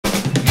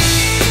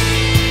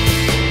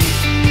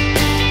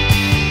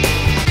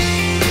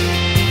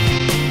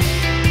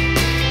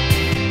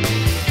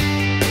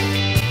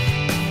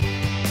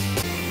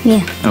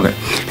Yeah. Okay.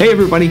 Hey,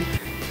 everybody.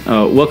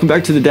 Welcome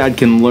back to the Dad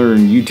Can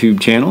Learn YouTube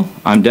channel.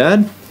 I'm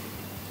Dad.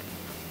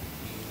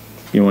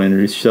 You want to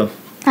introduce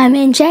yourself? I'm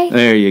NJ.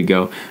 There you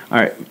go. All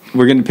right.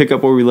 We're going to pick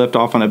up where we left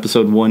off on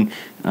episode 1.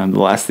 The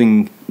last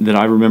thing that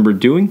I remember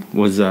doing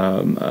was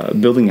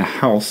building a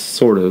house,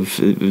 sort of.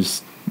 It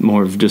was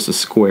more of just a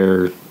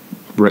square,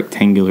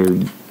 rectangular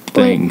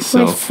thing. With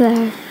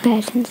the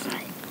bed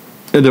inside.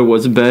 There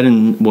was a bed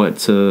and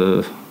what'd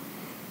you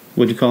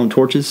call them,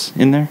 torches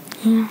in there?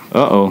 Yeah.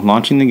 Uh-oh,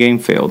 launching the game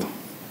failed.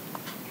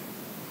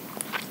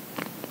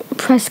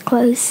 Press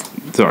close.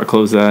 So I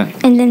close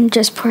that. And then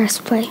just press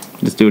play.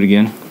 Just do it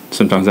again.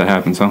 Sometimes that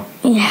happens, huh?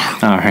 Yeah.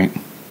 All right.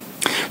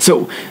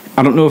 So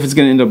I don't know if it's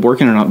going to end up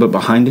working or not, but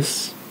behind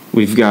us,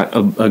 we've got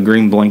a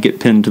green blanket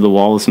pinned to the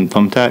wall with some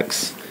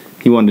thumbtacks.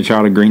 He wanted to try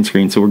out a green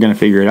screen, so we're going to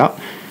figure it out.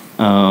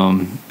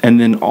 And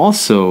then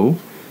also,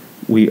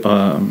 we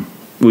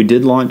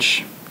did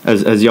launch,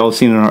 as y'all have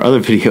seen in our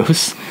other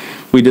videos,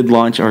 we did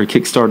launch our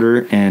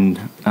Kickstarter and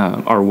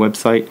our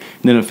website,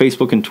 and then on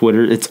Facebook and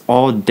Twitter. It's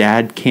all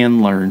Dad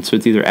Can Learn, so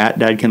it's either at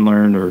Dad Can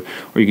Learn or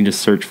you can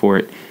just search for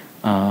it.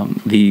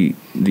 The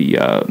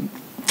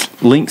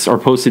links are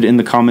posted in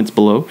the comments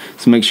below,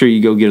 so make sure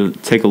you go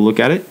take a look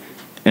at it,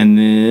 and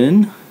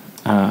then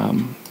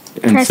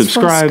and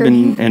subscribe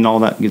and all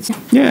that good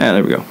stuff. Yeah,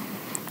 there we go.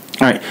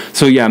 All right,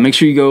 so yeah, make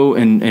sure you go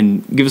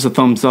and give us a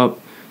thumbs up,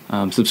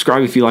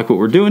 subscribe if you like what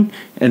we're doing,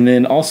 and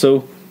then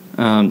also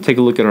take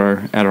a look at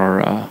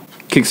our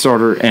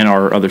Kickstarter and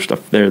our other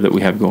stuff there that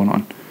we have going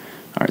on.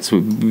 All right, so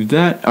we do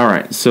that. All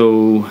right,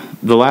 so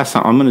the last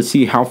time I'm going to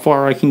see how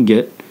far I can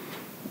get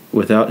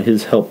without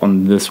his help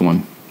on this one,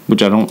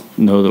 which I don't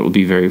know that will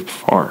be very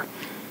far.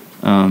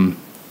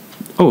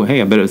 Oh,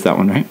 hey, I bet it was that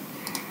one, right?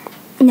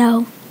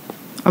 No.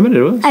 I bet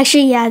it was.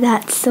 Actually, yeah,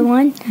 that's the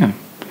one. Yeah.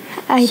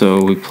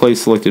 So we play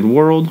selected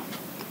world.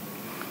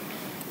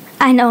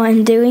 I know what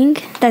I'm doing.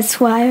 That's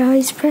why I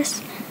always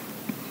press.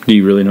 Do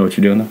you really know what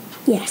you're doing, though?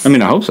 Yes. I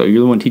mean, I hope so.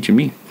 You're the one teaching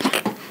me.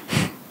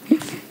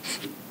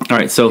 All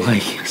right, so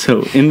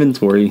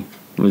inventory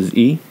was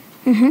E.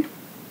 Mm-hmm.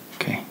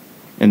 Okay.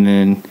 And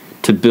then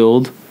to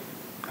build,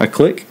 I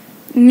click.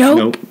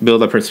 Nope.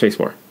 Build, I press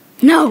spacebar.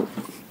 No.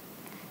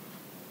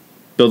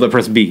 Build, I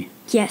press B.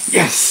 Yes.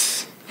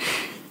 Yes.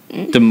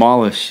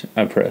 Demolish,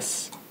 I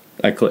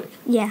click.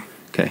 Yeah.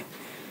 Okay.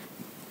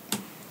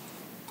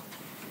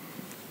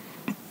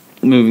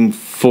 Moving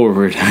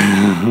forward.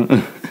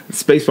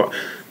 Spacebar.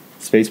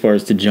 Spacebar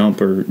is to jump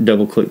or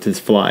double click to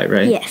fly,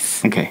 right?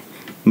 Yes. Okay.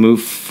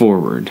 Move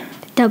forward.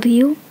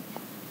 W.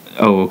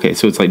 Oh, okay.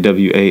 So it's like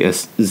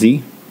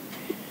W-A-S-Z?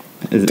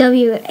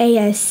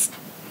 W-A-S-D.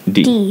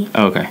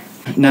 Oh, okay.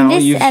 Now in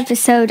this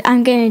episode,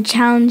 I'm going to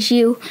challenge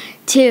you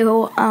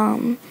to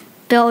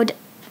build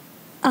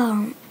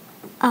a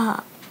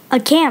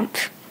camp.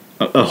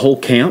 A whole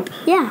camp?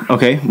 Yeah.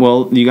 Okay.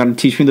 Well, you got to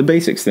teach me the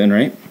basics then,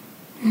 right?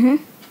 Mm-hmm.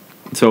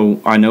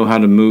 So I know how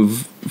to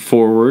move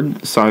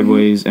forward,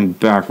 sideways, and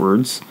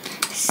backwards.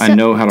 So, I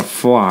know how to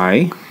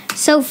fly.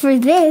 So for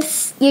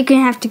this, you're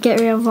going to have to get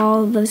rid of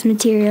all of those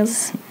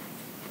materials.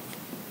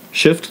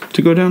 Shift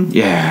to go down?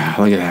 Yeah,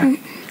 look at that.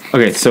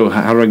 Okay, so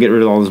how do I get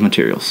rid of all those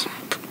materials?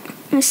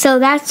 So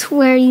that's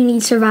where you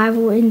need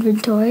survival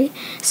inventory.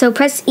 So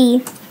press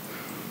E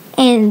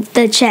and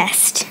the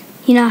chest.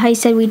 You know how you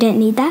said we didn't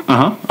need that?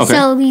 Uh-huh, okay.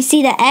 So you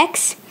see the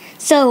X?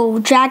 So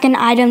drag an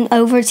item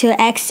over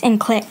to X and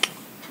click.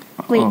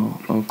 Wait.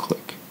 Oh,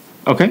 click.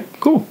 Okay,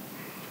 cool.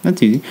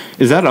 That's easy.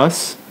 Is that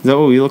us? Is that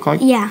what we look like?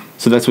 Yeah.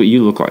 So that's what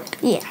you look like?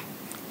 Yeah.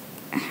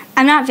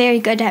 I'm not very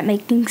good at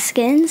making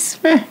skins.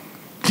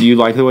 Do you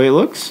like the way it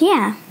looks?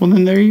 Yeah. Well,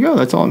 then there you go.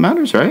 That's all that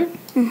matters, right?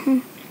 Mm-hmm.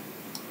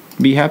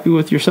 Be happy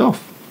with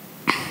yourself.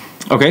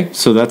 Okay,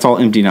 so that's all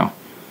empty now.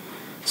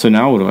 So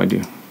now what do I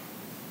do?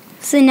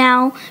 So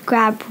now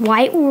grab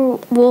white wool.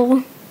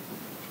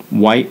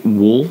 White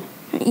wool?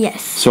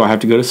 Yes. So I have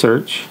to go to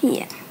search.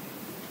 Yeah.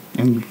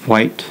 And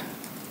white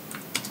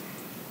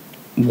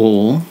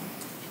wool.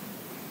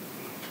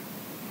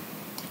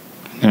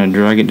 And I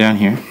drag it down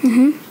here.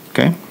 Mm-hmm.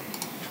 Okay.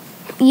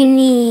 You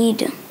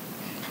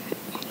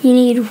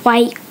need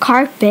white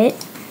carpet.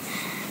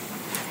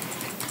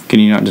 Can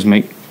you not just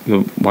make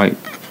the white?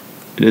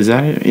 Is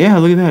that it? Yeah,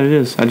 look at that. It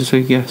is. I just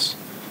said yes.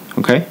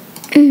 Okay.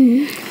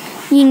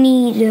 You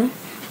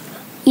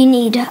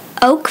need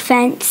oak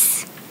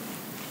fence.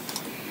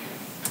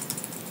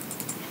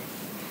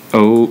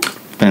 Oak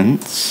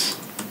fence.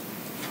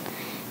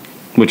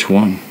 Which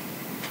one?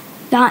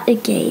 Not a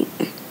gate.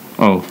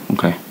 Oh,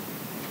 okay.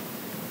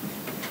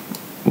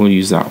 We'll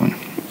use that one.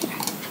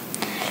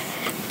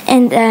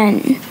 And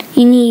then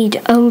you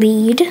need a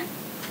lead.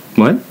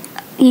 What?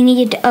 You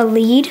need a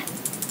lead.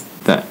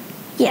 That.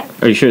 Yeah.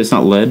 Are you sure it's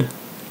not lead?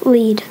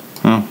 Lead.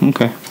 Oh,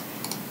 okay.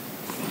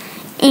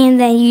 And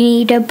then you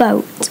need a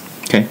boat.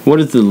 Okay. What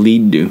does the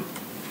lead do?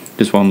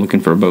 Just while I'm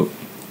looking for a boat.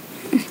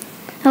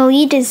 A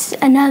lead is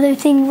another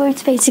thing where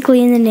it's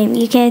basically in the name.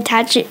 You can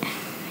attach it.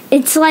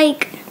 It's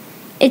like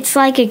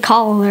a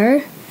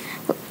collar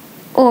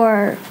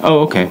or...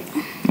 Oh, okay.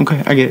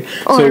 Okay, I get it.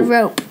 Or a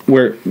rope.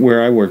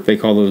 Where I work, they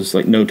call those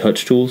like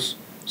no-touch tools.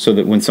 so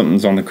that when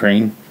something's on the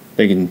crane,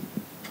 they can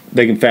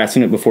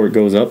fasten it before it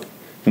goes up,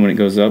 and when it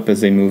goes up,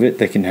 as they move it,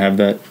 they can have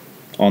that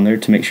on there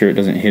to make sure it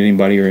doesn't hit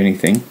anybody or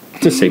anything.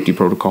 It's a safety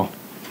protocol.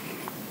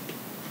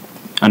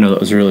 I know that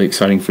was really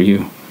exciting for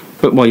you,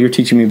 but while you're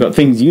teaching me about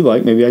things you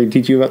like, maybe I can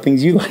teach you about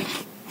things you like.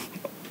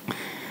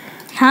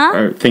 Huh?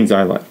 Or things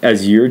I like.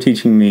 As you're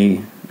teaching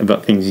me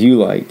about things you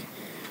like,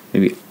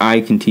 maybe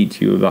I can teach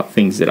you about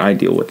things that I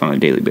deal with on a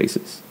daily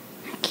basis.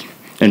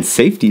 And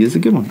safety is a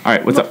good one. All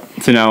right, what's up?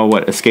 So now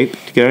what, escape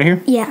to get out of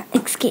here? Yeah,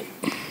 escape.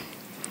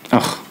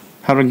 Oh,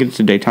 how do I get it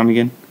to daytime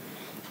again?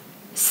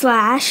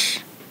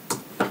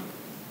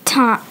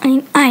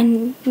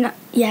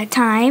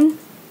 Time.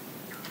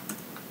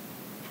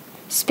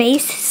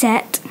 Space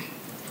set.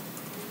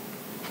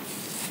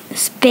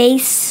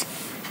 Space,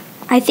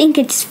 I think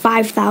it's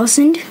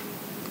 5,000.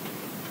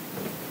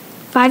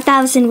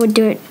 5,000 would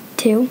do it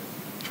too.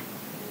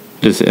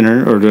 Just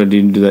enter, or do I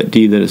need to do that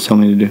D that it's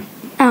telling me to do?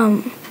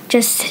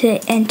 Just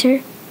hit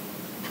enter.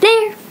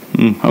 There.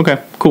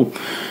 Okay, cool.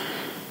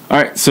 All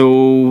right,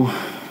 so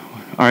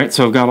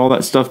I've got all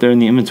that stuff there in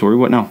the inventory.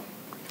 What now?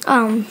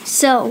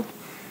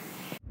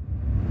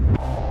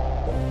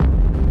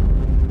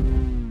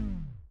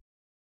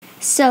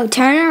 So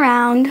turn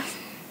around.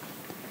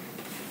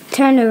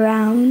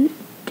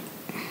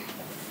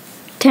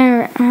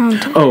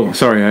 Oh,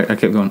 sorry, I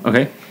kept going.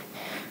 Okay.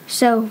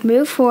 So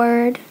move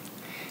forward.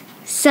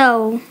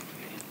 So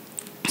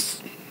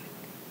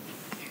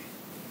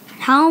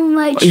how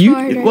much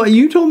farther? Well,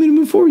 you told me to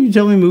move forward. You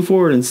tell me to move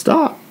forward and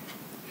stop.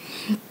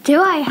 Do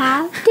I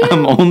have to?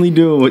 I'm only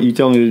doing what you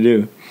tell me to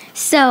do.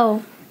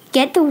 So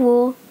get the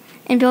wool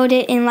and build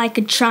it in like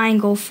a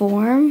triangle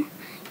form.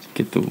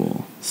 Get the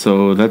wool.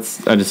 So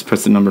I just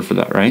press the number for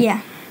that, right?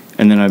 Yeah.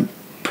 And then I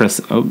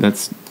press, B.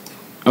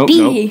 No,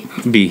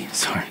 B,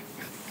 sorry.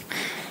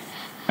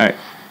 All right,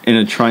 in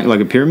a triangle, like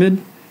a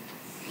pyramid?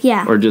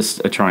 Yeah. Or just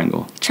a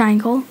triangle?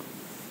 Triangle.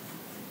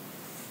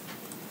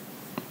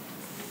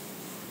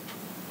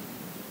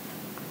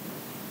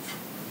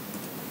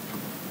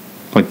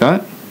 Like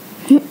that?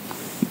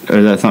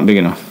 Or that's not big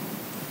enough?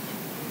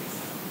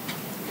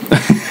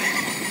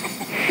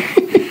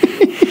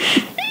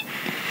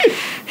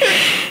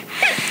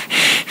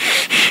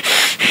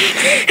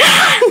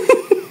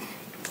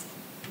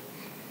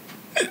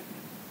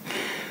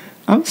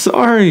 I'm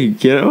sorry,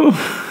 kiddo.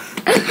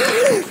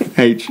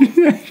 Hey.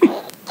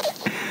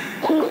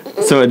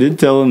 So I did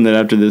tell him that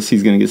after this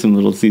he's going to get some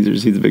Little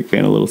Caesars. He's a big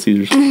fan of Little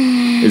Caesars.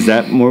 Is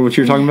that more what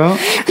you're talking about?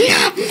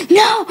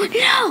 No.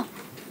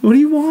 What do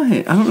you want?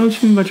 I don't know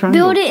what you mean by triangle.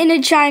 Build it in a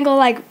triangle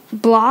like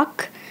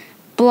block.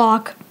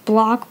 Oh,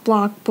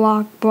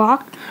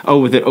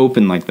 with it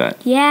open like that.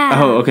 Yeah.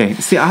 Oh, okay.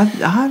 See, I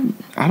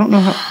don't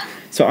know how.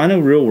 So I know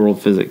real world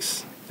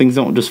physics. Things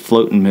don't just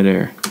float in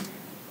midair.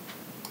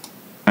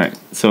 All right.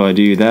 So I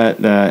do that.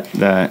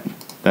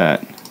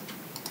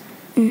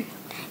 And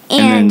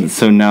then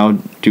so now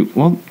do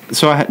I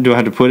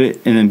have to put it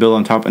and then build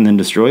on top and then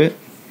destroy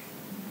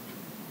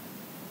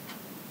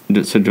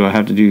it? So do I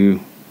have to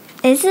do?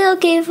 Is it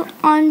okay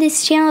on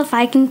this channel if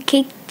I can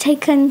take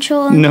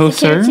control of No, the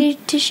sir.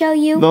 to show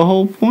you? The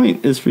whole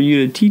point is for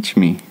you to teach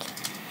me.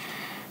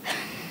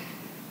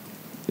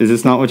 Is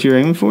this not what you're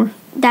aiming for?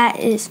 That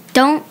is.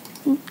 Don't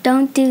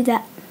do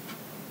that.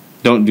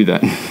 Don't do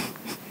that.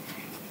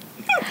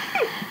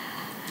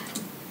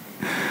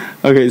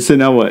 Okay, so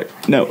now what?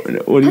 No,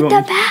 what do you want? Put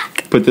that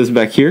back. Put this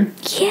back here?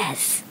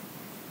 Yes.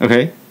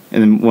 Okay,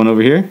 and then one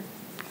over here?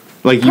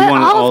 Like you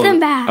want all of them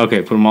back.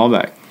 Okay, put them all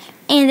back.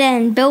 And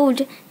then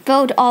build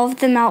all of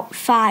them out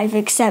 5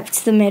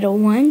 except the middle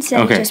one.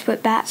 So Okay. just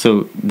put back.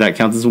 So that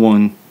counts as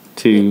 1,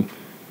 2,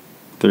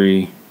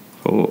 3,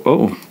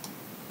 4,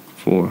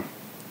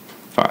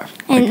 5.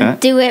 And like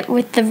that. do it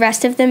with the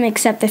rest of them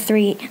except the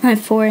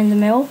 4 in the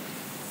middle.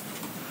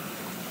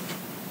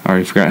 I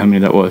already forgot how many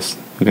that was.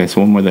 Okay,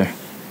 so one more there.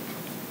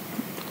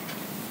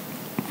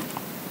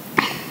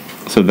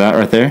 So that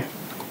right there.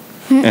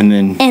 And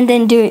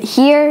then do it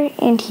here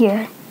and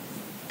here.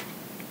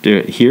 do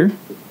it here?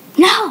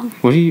 No.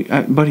 What are you,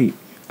 buddy?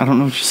 I don't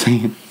know what you're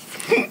saying.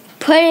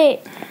 Put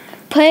it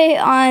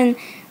on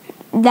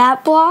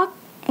that block,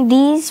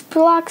 these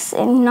blocks,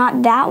 and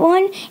not that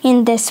one,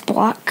 in this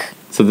block.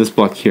 So this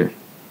block here.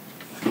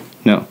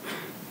 No,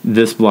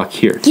 this block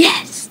here.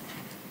 Yes.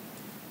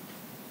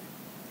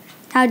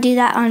 I'll do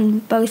that on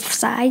both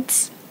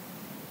sides.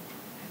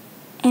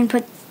 And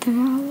put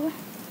them all over.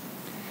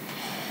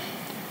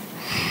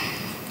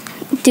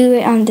 Do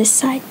it on this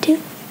side too.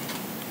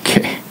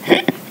 Okay.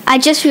 I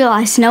just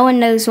realized no one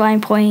knows why I'm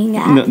pointing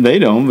at. No, they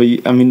don't, but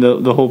I mean,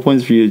 the whole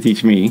point is for you to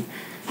teach me.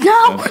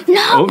 No.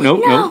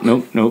 Oh,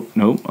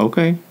 nope.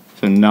 Okay.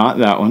 So not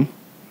that one.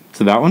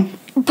 So that one?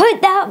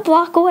 Put that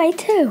block away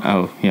too.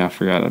 Oh, yeah, I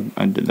forgot.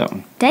 I did that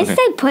one. Did I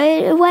say put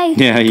it away?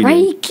 Yeah, you did.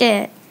 Break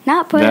it.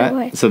 Not put That? it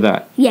away. So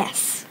that.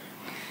 Yes.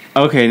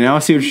 Okay, now I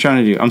see what you're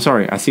trying to do. I'm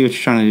sorry. I see what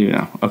you're trying to do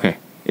now. Okay.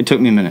 It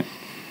took me a minute.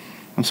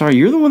 I'm sorry.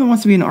 You're the one that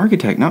wants to be an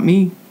architect, not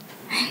me.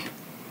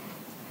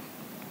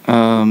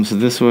 So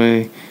this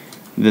way,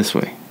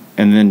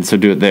 and then, so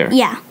do it there.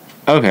 Yeah.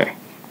 Okay.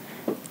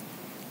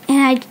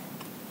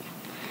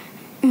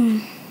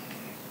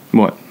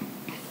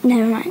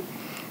 Never mind.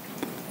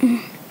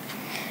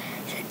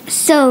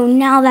 So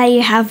now that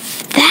you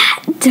have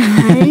that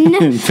done,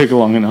 It took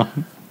long enough.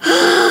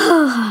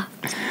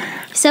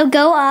 so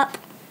go up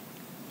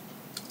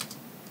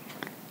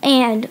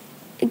and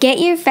get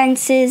your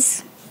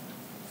fences.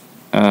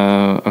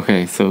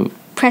 Okay, so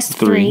Press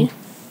 3.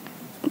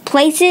 3.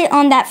 Place it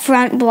on that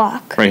front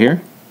block. Right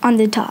here? On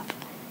the top.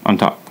 On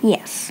top.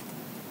 Yes.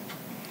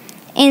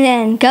 And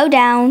then go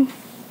down.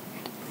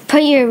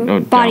 Put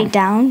your body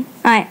down.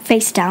 Alright,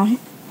 face down.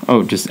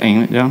 Oh, just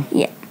aim it down?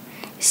 Yeah.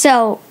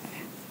 So,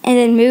 and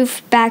then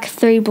move back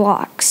 3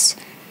 blocks.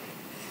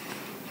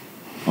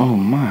 Oh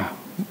my.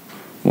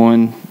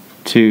 1,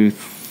 2,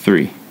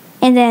 3.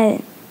 And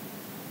then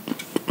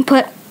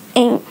put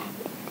aim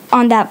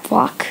on that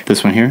block.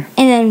 This one here?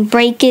 And then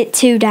break it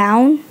 2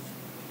 down.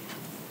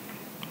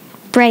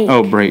 Break.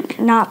 Oh, break.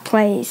 Not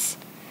place.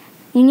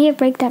 You need to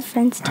break that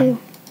fence too.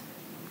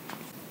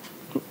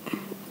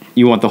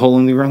 You want the hole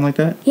in the ground like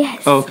that?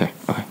 Yes. Oh, okay.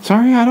 Okay.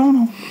 Sorry, I don't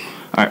know.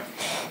 All right.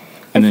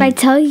 And if I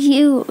tell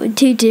you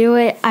to do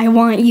it, I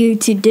want you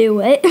to do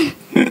it.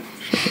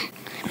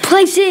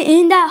 Place it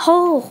in that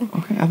hole.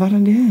 Okay, I thought I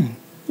did.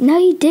 No,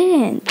 you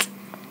didn't.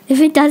 If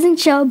it doesn't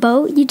show a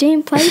boat, you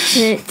didn't place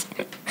it.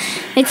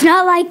 It's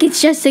not like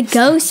it's just a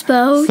ghost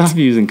boat. Stop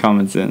using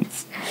common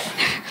sense.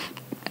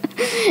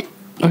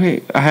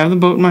 Okay, I have the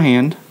boat in my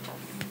hand.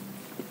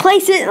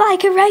 Place it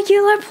like a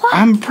regular block.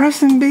 I'm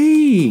pressing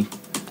B.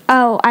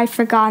 Oh, I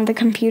forgot on the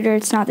computer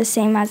it's not the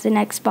same as an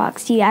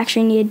Xbox. You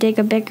actually need to dig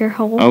a bigger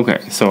hole. Okay,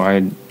 so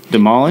I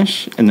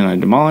demolish, and then I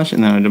demolish,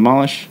 and then I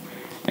demolish,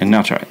 and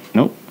now try it.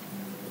 Nope.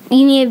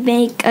 You need to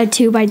make a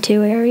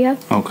 2x2 area.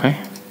 Okay.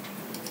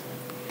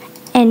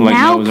 And Like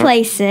now Noah's Ark?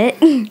 place it.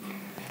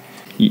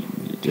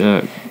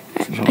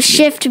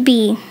 Shift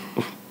B.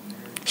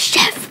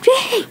 Shift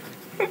B.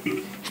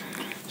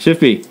 Shift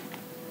B.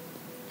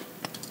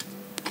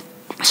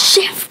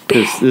 Shift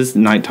B. This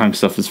nighttime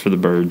stuff is for the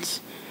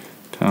birds.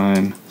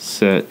 Time,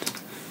 set,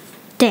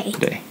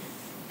 Day.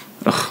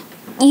 Ugh.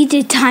 You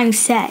did time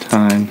set.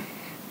 Time,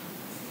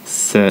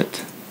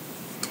 set,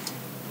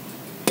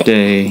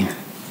 day.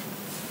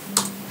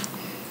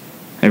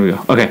 There we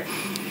go. Okay.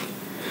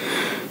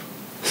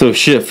 So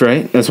shift,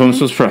 right? That's what I'm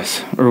supposed to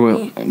press. Or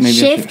what? Maybe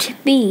Shift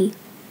B.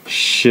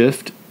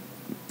 Shift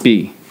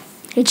B.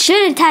 It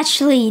should attach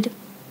lead.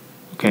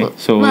 Okay.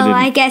 So Well,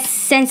 I guess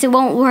since it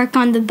won't work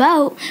on the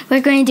boat,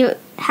 we're going to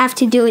have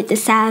to do it the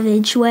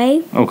savage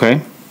way.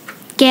 Okay.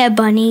 Get a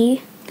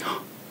bunny.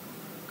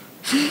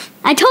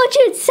 I told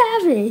you it's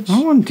savage. I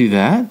don't want to do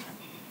that.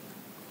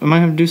 Am I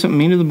going to do something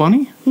mean to the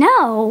bunny?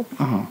 No.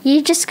 Oh.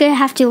 You're just going to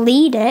have to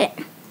lead it.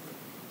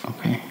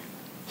 Okay.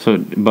 So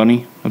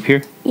bunny up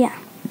here? Yeah.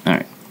 All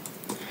right.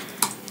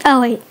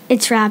 Oh, wait.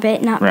 It's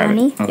rabbit, not Rabbit,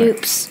 bunny. okay.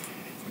 Oops.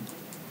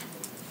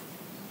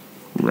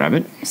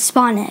 Rabbit.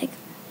 Spawn egg.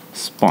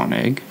 Spawn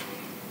egg.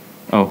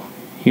 Oh,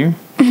 here?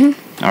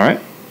 Mm-hmm. All right.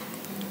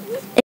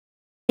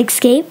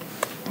 Escape.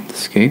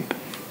 Escape.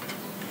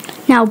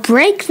 Now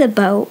break the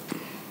boat.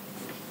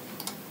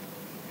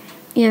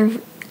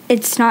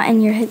 It's not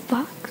in your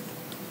hitbox.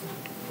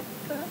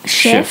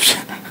 Shift.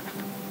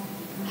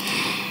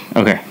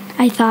 Okay.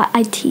 I thought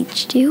I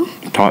teached you.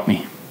 Taught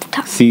me.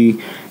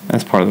 See,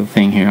 that's part of the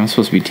thing here. I'm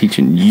supposed to be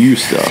teaching you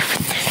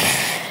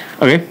stuff.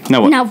 Okay,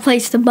 now what? Now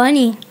place the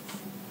bunny.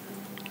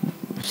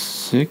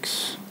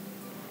 6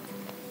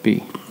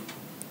 B.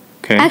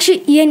 Okay.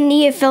 Actually, you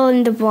need to fill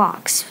in the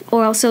blocks,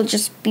 or else it'll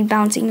just be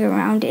bouncing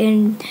around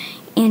and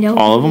it'll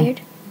All be of them?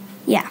 weird.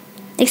 Yeah,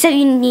 except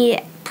you need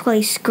to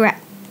place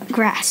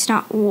grass,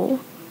 not wool.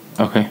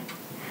 Okay.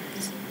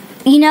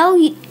 You know,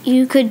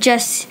 you could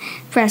just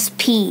press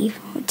P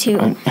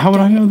to. How would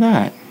I know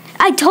that?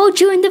 I told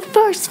you in the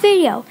first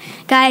video.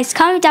 Guys,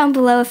 comment down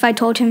below if I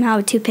told him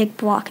how to pick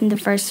block in the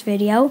first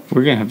video.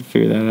 We're gonna have to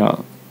figure that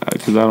out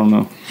because I don't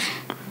know.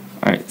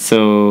 All right,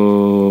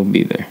 so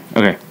be there.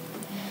 Okay.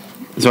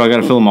 So I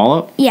gotta fill them all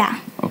up. Yeah.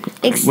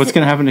 Okay. What's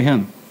gonna happen to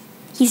him?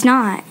 He's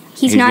not.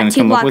 He's not gonna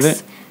 2 come blocks. up with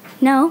it?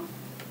 No.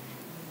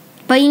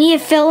 But you need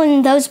to fill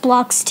in those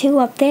blocks too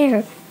up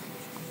there.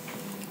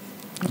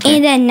 Okay.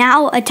 And then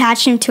now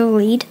attach him to a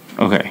lead.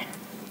 Okay.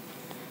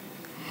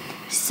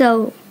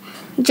 So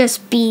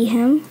just be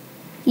him.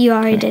 You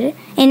already did it.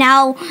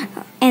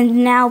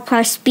 And now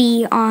press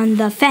B on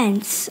the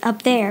fence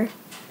up there.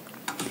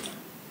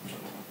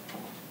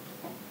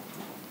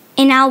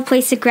 And now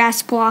place a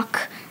grass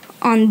block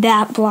on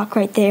that block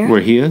right there.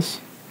 Where he is?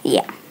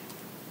 Yeah.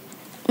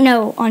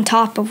 No, on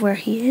top of where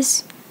he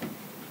is.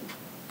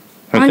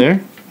 Right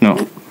there?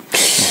 No.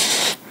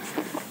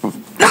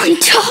 On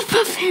top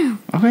of him.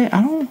 Okay,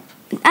 I don't.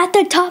 At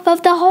the top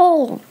of the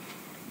hole.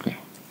 Okay.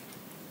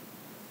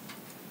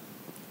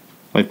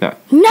 Like that.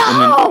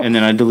 No! And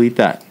then I delete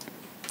that.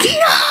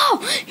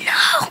 No!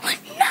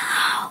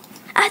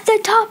 At the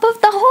top of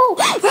the hole.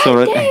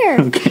 Right there.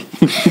 Okay.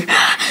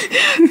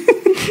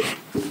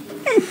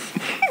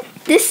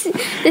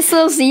 This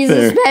little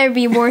Caesars better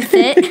be worth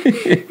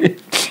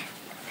it.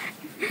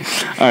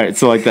 All right,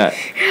 so like that.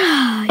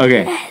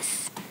 Okay.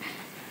 Yes.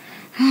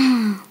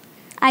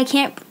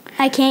 I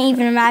I can't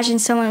even imagine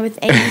someone with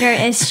anger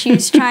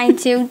issues trying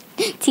to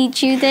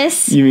teach you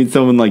this. You mean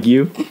someone like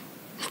you?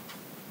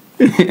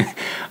 All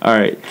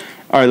right,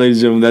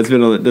 ladies and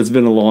gentlemen, that's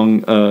been a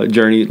long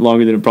journey,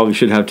 longer than it probably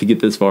should have to get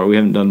this far. We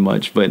haven't done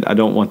much, but I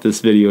don't want this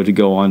video to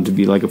go on to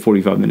be like a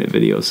 45-minute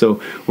video. So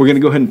we're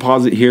gonna go ahead and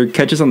pause it here.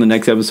 Catch us on the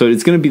next episode.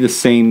 It's gonna be the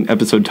same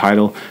episode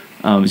title.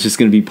 It's just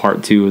gonna be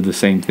part 2 of the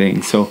same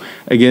thing. So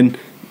again,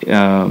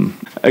 go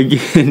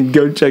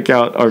check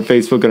out our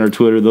Facebook and our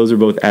Twitter. Those are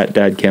both at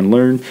Dad Can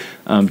Learn.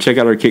 Check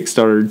out our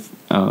Kickstarter,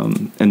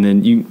 and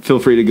then you feel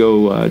free to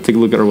go take a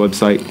look at our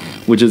website,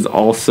 which is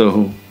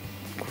also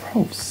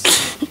gross.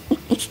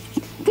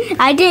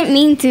 I didn't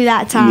mean to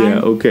that time. Yeah,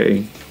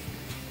 okay.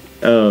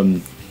 Or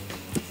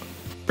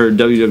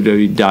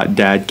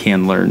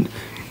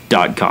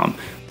www.dadcanlearn.com.